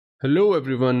Hello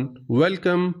everyone,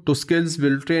 welcome to Skills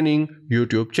Build Training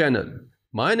YouTube channel.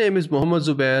 My name is Mohammad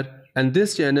Zubair and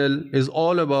this channel is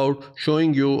all about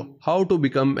showing you how to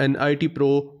become an IT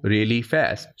pro really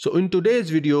fast. So in today's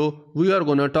video, we are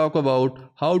gonna talk about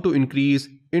how to increase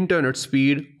internet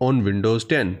speed on Windows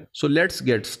 10. So let's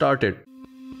get started.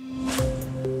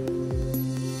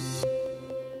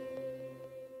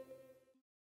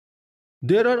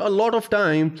 There are a lot of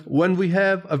times when we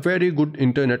have a very good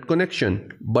internet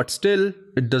connection, but still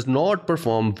it does not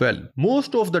perform well.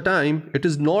 Most of the time, it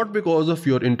is not because of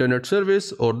your internet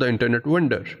service or the internet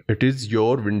vendor. It is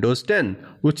your Windows 10,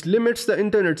 which limits the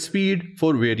internet speed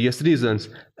for various reasons.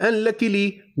 And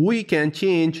luckily, we can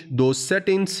change those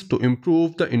settings to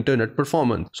improve the internet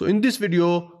performance. So in this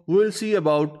video, we will see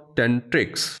about 10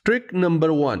 tricks. Trick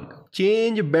number 1.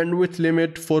 Change bandwidth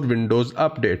limit for Windows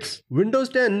updates. Windows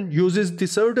 10 uses the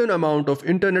certain amount of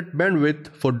internet bandwidth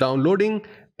for downloading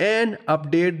and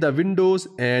update the Windows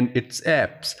and its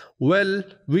apps. Well,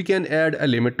 we can add a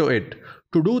limit to it.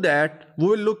 To do that, we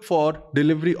will look for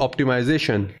delivery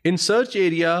optimization. In search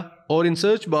area or in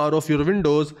search bar of your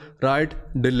Windows, write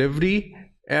delivery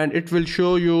and it will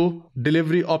show you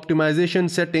delivery optimization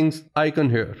settings icon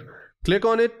here. Click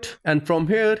on it and from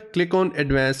here click on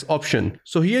advanced option.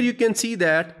 So here you can see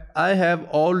that I have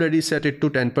already set it to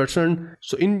 10%.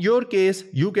 So in your case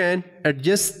you can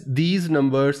adjust these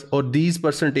numbers or these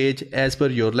percentage as per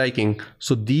your liking.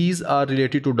 So these are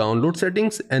related to download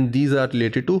settings and these are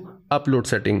related to upload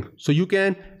setting. So you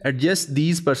can adjust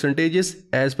these percentages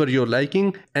as per your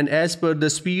liking and as per the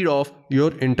speed of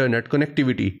your internet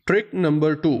connectivity. Trick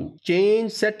number 2.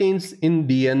 Change settings in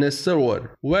DNS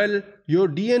server. Well, your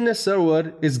DNS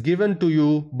server is given to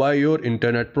you by your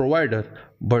internet provider,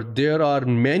 but there are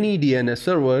many DNS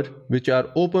servers which are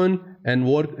open and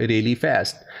work really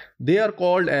fast. They are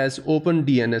called as Open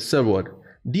DNS server.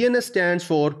 DNS stands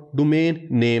for Domain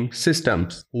Name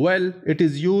Systems. Well, it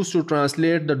is used to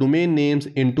translate the domain names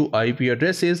into IP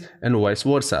addresses and vice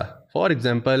versa. For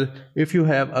example, if you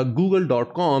have a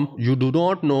google.com, you do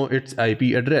not know its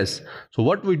IP address. So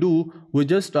what we do, we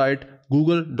just write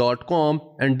google.com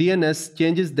and DNS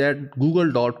changes that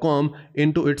google.com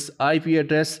into its IP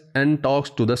address and talks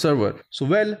to the server. So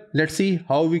well, let's see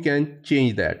how we can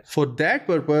change that. For that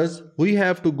purpose, we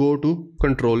have to go to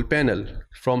control panel.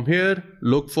 From here,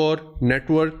 look for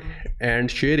network and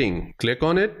sharing. Click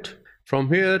on it. From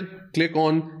here, click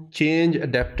on change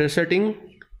adapter setting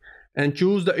and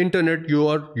choose the internet you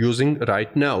are using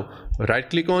right now. Right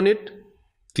click on it,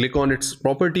 click on its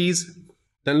properties,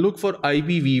 then look for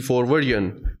IPv4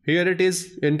 version. Here it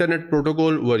is, Internet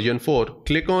Protocol version 4.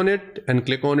 Click on it and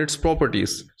click on its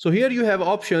properties. So here you have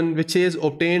option which says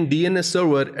obtain DNS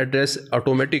server address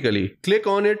automatically. Click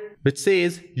on it which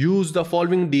says use the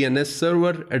following DNS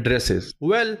server addresses.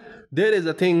 Well, there is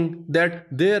a thing that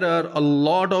there are a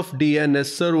lot of DNS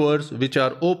servers which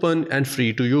are open and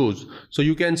free to use. So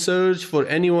you can search for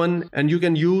anyone and you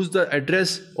can use the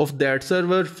address of that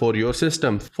server for your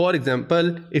system. For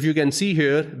example, if you can see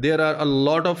here, there are a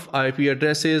lot of IP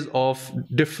addresses of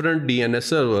different DNS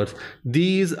servers.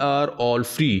 These are all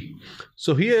free.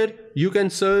 So here you can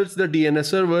search the DNS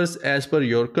servers as per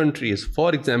your countries.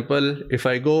 For example, if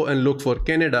I go and look for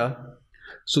Canada,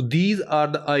 so these are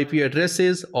the IP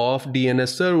addresses of DNS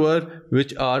server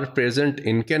which are present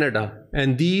in Canada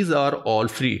and these are all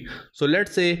free. So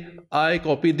let's say I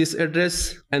copy this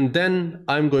address and then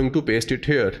I'm going to paste it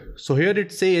here. So here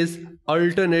it says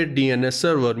alternate DNS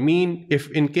server, mean if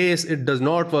in case it does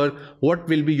not work, what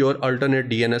will be your alternate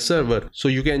DNS server. So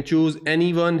you can choose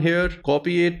any one here,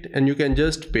 copy it and you can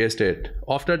just paste it.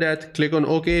 After that, click on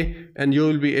OK and you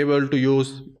will be able to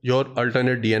use your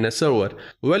alternate DNS server.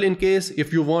 Well, in case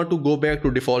if you want to go back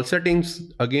to default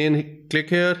settings, again click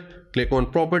here, click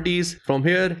on properties. From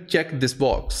here, check this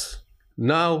box.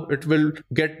 Now it will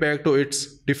get back to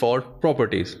its default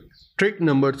properties. Trick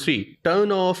number 3.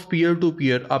 Turn off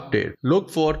peer-to-peer update. Look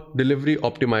for delivery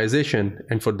optimization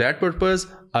and for that purpose,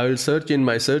 I will search in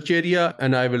my search area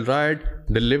and I will write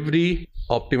delivery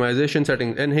optimization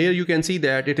settings and here you can see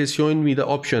that it is showing me the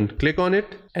option. Click on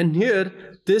it and here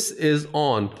this is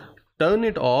on. Turn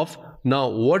it off. Now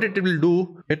what it will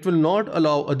do, it will not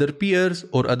allow other peers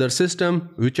or other systems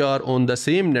which are on the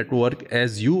same network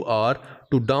as you are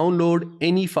to download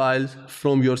any files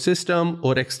from your system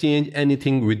or exchange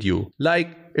anything with you,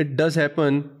 like it does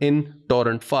happen in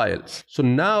torrent files. So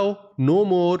now no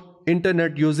more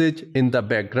internet usage in the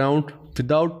background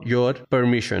without your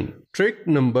permission. Trick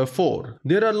number 4.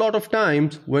 There are a lot of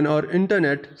times when our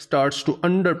internet starts to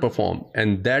underperform,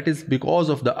 and that is because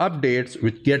of the updates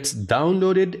which gets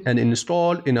downloaded and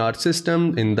installed in our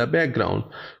system in the background.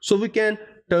 So we can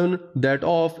turn that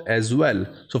off as well.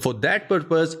 So for that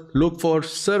purpose, look for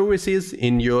services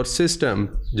in your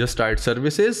system. Just write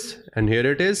services and here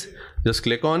it is. Just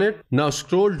click on it. Now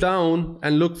scroll down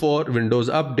and look for Windows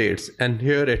updates and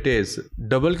here it is.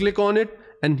 Double click on it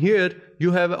and here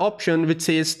you have an option which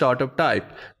says startup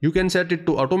type. You can set it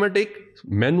to automatic,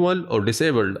 manual or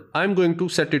disabled. I'm going to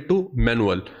set it to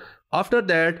manual. After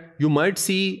that, you might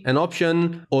see an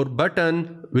option or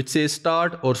button which says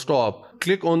start or stop.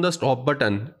 Click on the stop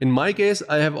button. In my case,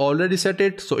 I have already set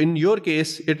it. So in your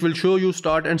case, it will show you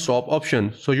start and stop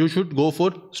option. So you should go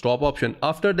for stop option.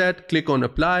 After that, click on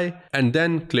apply and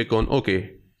then click on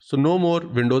OK. So no more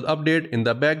Windows update in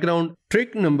the background.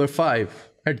 Trick number 5.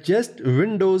 Adjust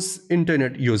Windows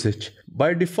internet usage.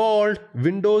 By default,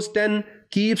 Windows 10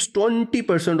 keeps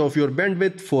 20% of your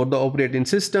bandwidth for the operating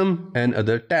system and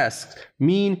other tasks.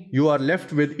 Mean you are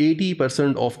left with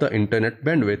 80% of the internet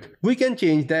bandwidth. We can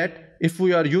change that if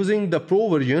we are using the Pro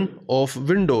version of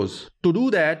Windows. To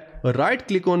do that, right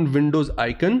click on Windows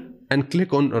icon and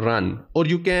click on Run, or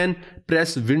you can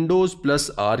press Windows plus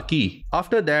R key.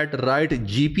 After that, write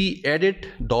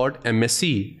gpedit.msc,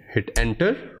 hit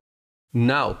enter.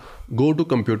 Now go to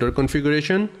Computer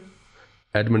Configuration,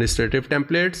 Administrative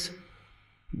Templates,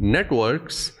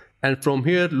 Networks, and from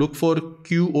here look for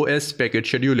QoS Packet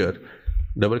Scheduler.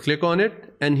 Double click on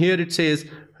it and here it says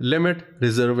limit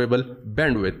reservable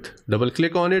bandwidth. Double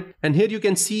click on it and here you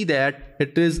can see that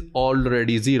it is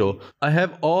already 0. I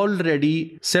have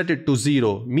already set it to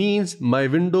 0, means my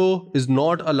window is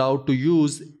not allowed to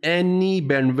use any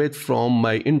bandwidth from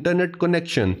my internet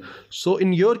connection. So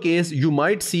in your case, you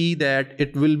might see that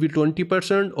it will be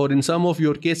 20% or in some of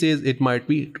your cases it might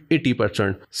be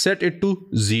 80%. Set it to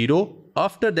 0.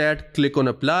 After that, click on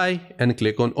apply and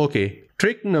click on OK.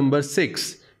 Trick number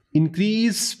 6.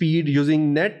 Increase speed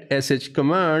using Netsh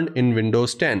Command in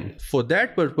Windows 10. For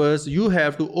that purpose, you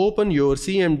have to open your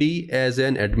CMD as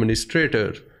an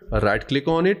administrator. Right click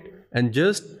on it and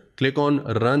just click on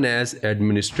Run as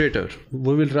Administrator.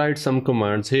 We will write some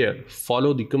commands here.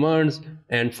 Follow the commands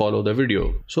and follow the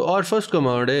video. So our first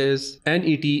command is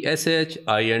netsh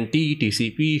int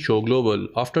tcp show global.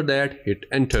 After that, hit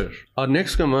enter. Our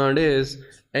next command is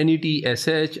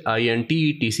netsh int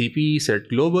tcp set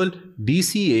global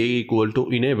dca equal to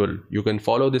enable. You can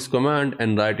follow this command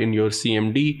and write in your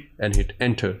CMD and hit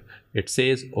enter. It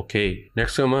says OK.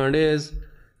 Next command is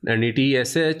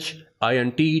netsh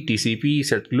int tcp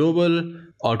set global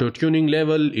auto tuning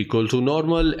level equal to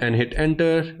normal and hit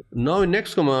enter. Now in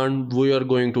next command we are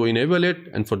going to enable it,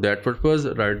 and for that purpose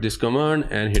write this command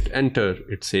and hit enter.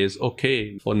 It says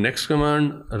OK. For next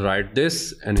command write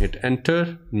this and hit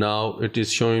enter. Now it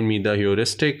is showing me the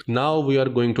heuristic. Now we are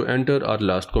going to enter our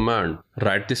last command.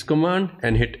 Write this command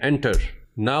and hit enter.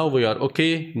 Now we are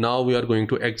OK. Now we are going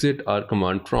to exit our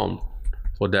command prompt.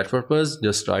 For that purpose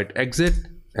just write exit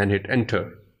and hit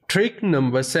enter. Trick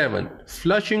number 7.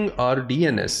 Flushing our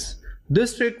DNS.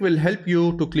 This trick will help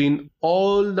you to clean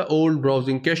all the old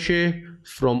browsing cache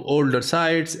from older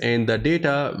sites and the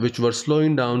data which were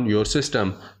slowing down your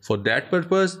system. For that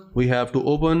purpose, we have to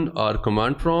open our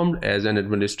command prompt as an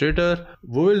administrator.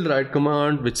 We will write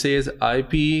command which says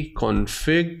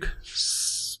ipconfig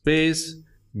space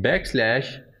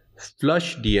 /flush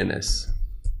DNS.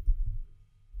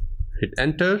 Hit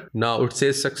enter. Now it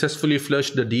says successfully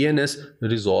flush the DNS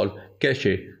resolve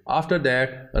cache. After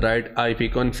that, write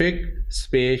ipconfig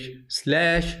space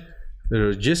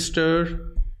 /register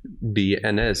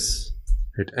DNS.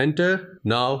 Hit enter.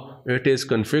 Now it is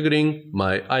configuring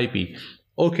my IP.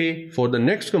 Okay, for the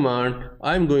next command,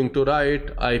 I'm going to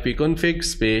write ipconfig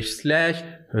space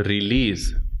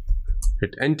 /release.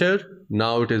 Hit enter.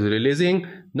 Now it is releasing.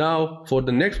 Now for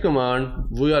the next command,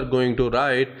 we are going to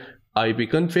write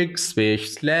ipconfig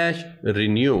space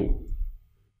 /renew.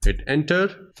 Hit enter.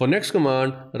 For next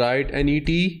command, write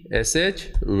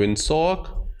netsh winsock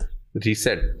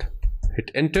reset.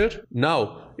 Hit enter.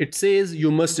 Now it says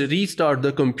you must restart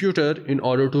the computer in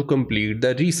order to complete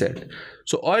the reset.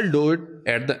 So I'll do it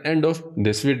at the end of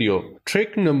this video.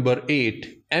 Trick number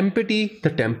 8. Empty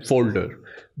the temp folder.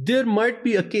 There might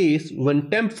be a case when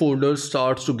temp folder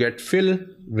starts to get filled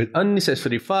with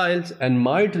unnecessary files and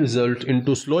might result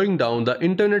into slowing down the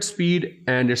internet speed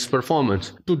and its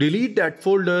performance. To delete that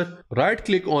folder, right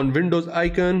click on Windows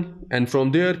icon and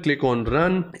from there click on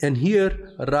Run, and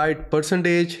here write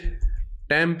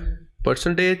 %temp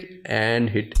 % and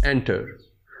hit enter.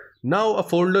 Now a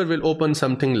folder will open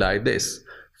something like this.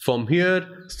 From here,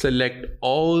 select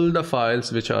all the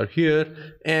files which are here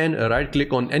and right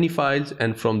click on any files,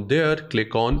 and from there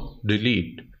click on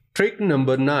delete. Trick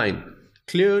number 9.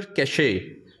 Clear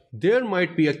cache. There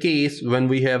might be a case when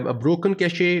we have a broken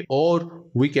cache, or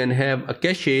we can have a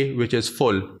cache which is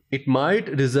full. It might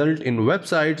result in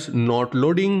websites not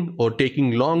loading or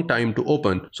taking long time to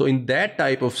open. So in that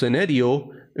type of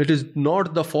scenario, it is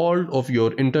not the fault of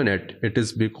your internet. It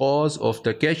is because of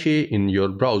the cache in your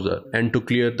browser. And to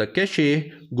clear the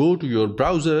cache, go to your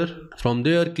browser. From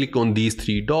there, click on these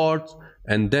three dots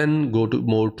and then go to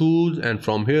more tools, and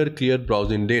from here clear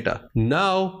browsing data.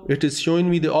 Now it is showing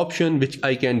me the option which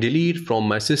I can delete from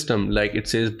my system, like it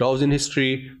says browsing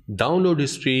history, download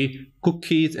history,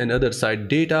 cookies and other site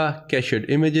data, cached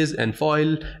images and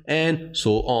file, and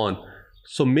so on.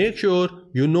 So make sure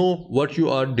you know what you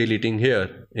are deleting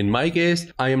here. In my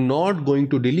case, I am not going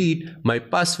to delete my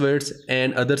passwords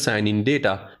and other sign-in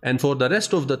data, and for the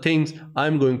rest of the things I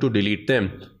am going to delete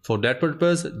them. For that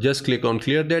purpose, just click on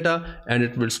clear data and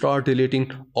it will start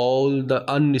deleting all the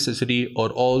unnecessary or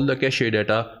all the cache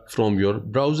data from your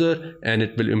browser, and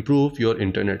it will improve your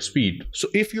internet speed. So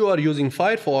if you are using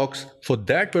Firefox, for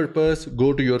that purpose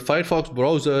go to your Firefox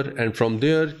browser and from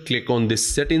there click on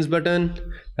this settings button,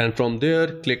 and from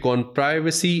there click on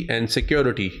privacy and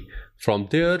security. From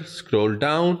there scroll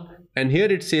down and here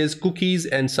it says cookies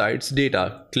and sites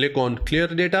data. Click on clear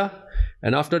data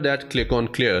and after that click on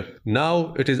clear.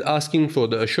 Now it is asking for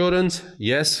the assurance.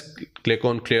 Yes, click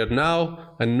on clear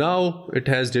now, and now it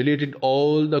has deleted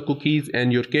all the cookies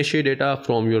and your cache data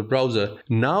from your browser.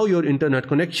 Now your internet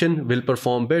connection will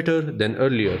perform better than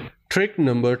earlier. Trick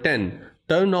number 10.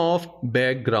 Turn off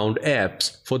background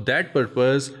apps. For that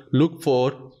purpose, look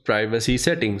for privacy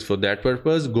settings. For that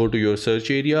purpose, go to your search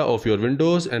area of your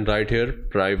Windows and write here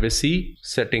privacy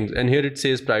settings, and here it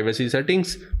says privacy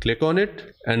settings. Click on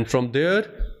it and from there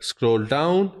scroll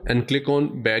down and click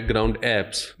on background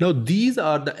apps. Now these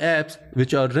are the apps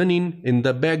which are running in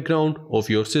the background of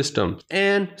your system,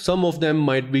 and some of them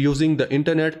might be using the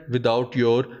internet without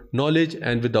your knowledge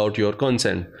and without your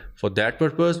consent. For that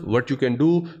purpose, what you can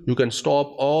do, you can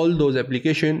stop all those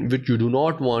applications which you do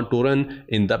not want to run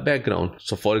in the background.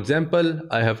 So for example,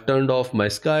 I have turned off my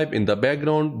Skype in the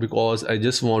background because I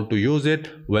just want to use it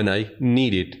when I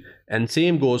need it. And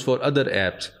same goes for other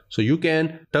apps. So you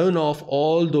can turn off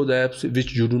all those apps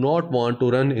which you do not want to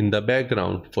run in the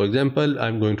background. For example,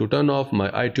 I'm going to turn off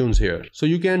my iTunes here. So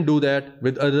you can do that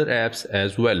with other apps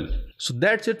as well. So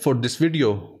that's it for this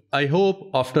video. I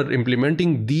hope after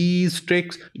implementing these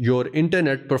tricks, your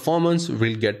internet performance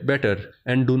will get better.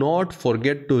 And do not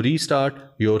forget to restart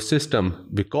your system,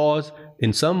 because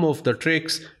in some of the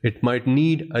tricks, it might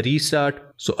need a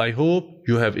restart. So I hope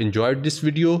you have enjoyed this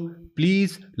video.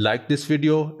 Please like this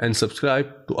video and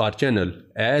subscribe to our channel,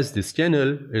 as this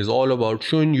channel is all about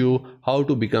showing you how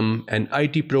to become an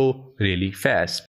IT pro really fast.